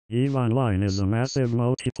EVE Online is a massive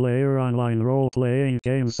multiplayer online role-playing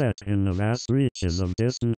game set in the vast reaches of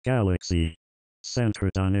distant galaxy.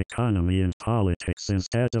 Centered on economy and politics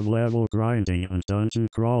instead of level grinding and dungeon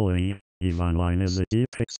crawling, EVE Online is a deep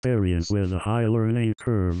experience with a high learning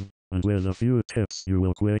curve, and with a few tips you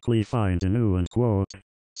will quickly find a new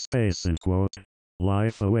space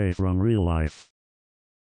life away from real life.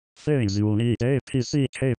 Things you'll need a PC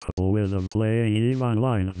capable with of playing EVE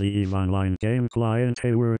Online. The EVE Online game client,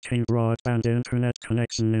 a working broadband internet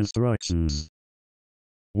connection. Instructions.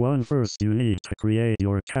 1. First you need to create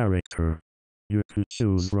your character. You can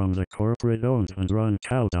choose from the corporate-owned and run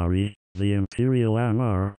Caldari, the Imperial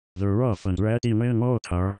Amarr, the rough and ready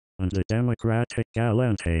Minmotar, and the democratic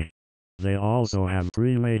Gallente. They also have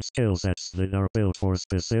pre-made skill sets that are built for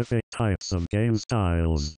specific types of game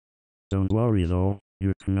styles. Don't worry though.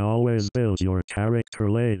 You can always build your character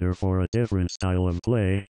later for a different style of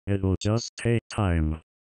play, it'll just take time.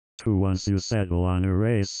 2. Once you settle on a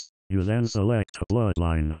race, you then select a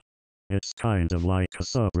bloodline. It's kind of like a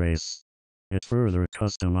subrace. It further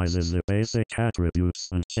customizes the basic attributes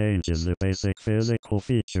and changes the basic physical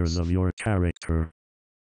features of your character.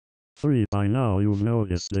 3. By now you've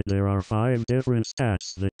noticed that there are 5 different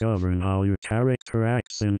stats that govern how your character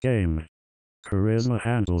acts in-game. Charisma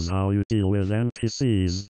handles how you deal with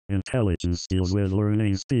NPCs, intelligence deals with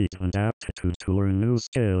learning speed and aptitude to learn new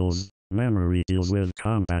skills, memory deals with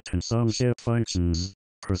combat and some ship functions,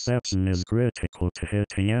 perception is critical to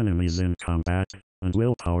hitting enemies in combat, and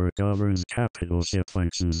willpower governs capital ship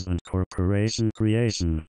functions and corporation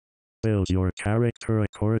creation. Build your character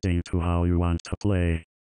according to how you want to play.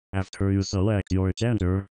 After you select your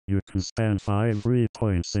gender, you can spend 5 free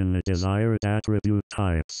points in the desired attribute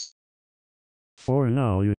types. For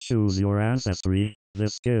now you choose your ancestry.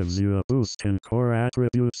 This gives you a boost in core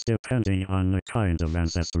attributes depending on the kind of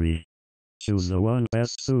ancestry. Choose the one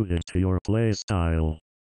best suited to your playstyle.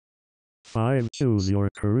 5. Choose your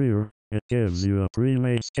career. It gives you a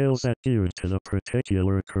pre-made skill set geared to the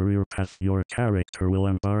particular career path your character will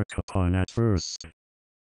embark upon at first.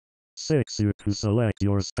 6. You can select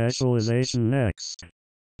your specialization next.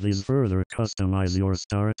 These further customize your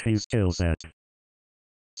starting skill set.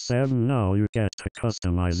 7. Now you get to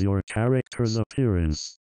customize your character's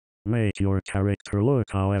appearance. Make your character look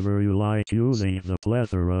however you like using the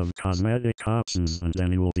plethora of cosmetic options, and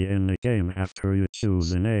then you will be in the game after you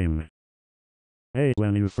choose a name. 8.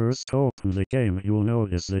 When you first open the game you'll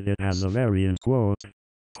notice that it has a very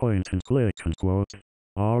point and click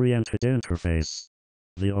oriented interface.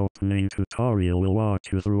 The opening tutorial will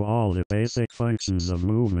walk you through all the basic functions of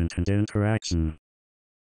movement and interaction.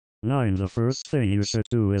 9. The first thing you should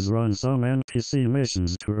do is run some NPC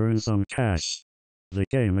missions to earn some cash. The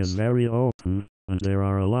game is very open, and there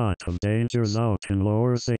are a lot of dangers out in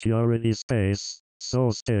lower security space,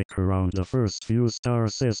 so stick around the first few star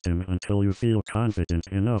system until you feel confident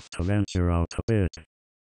enough to venture out a bit.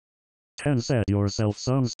 10. Set yourself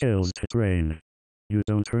some skills to train. You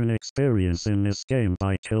don't earn experience in this game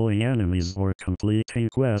by killing enemies or completing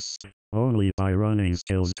quests, only by running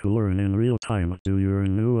skills to learn in real time do you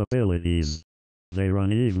earn new abilities. They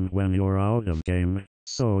run even when you're out of game,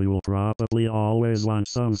 so you'll probably always want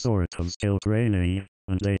some sort of skill training,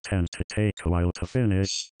 and they tend to take a while to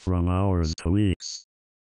finish, from hours to weeks.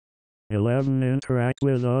 11. Interact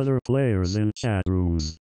with other players in chat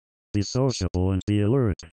rooms. Be sociable and be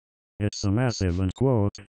alert. It's a massive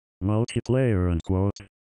multiplayer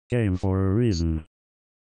game for a reason.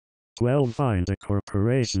 12. Find a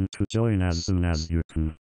corporation to join as soon as you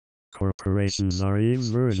can. Corporations are EVE's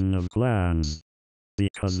version of clans.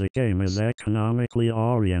 Because the game is economically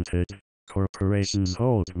oriented, corporations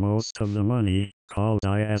hold most of the money, called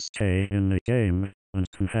ISK, in the game, and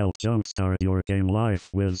can help jumpstart your game life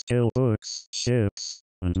with skill books, ships,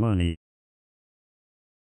 and money.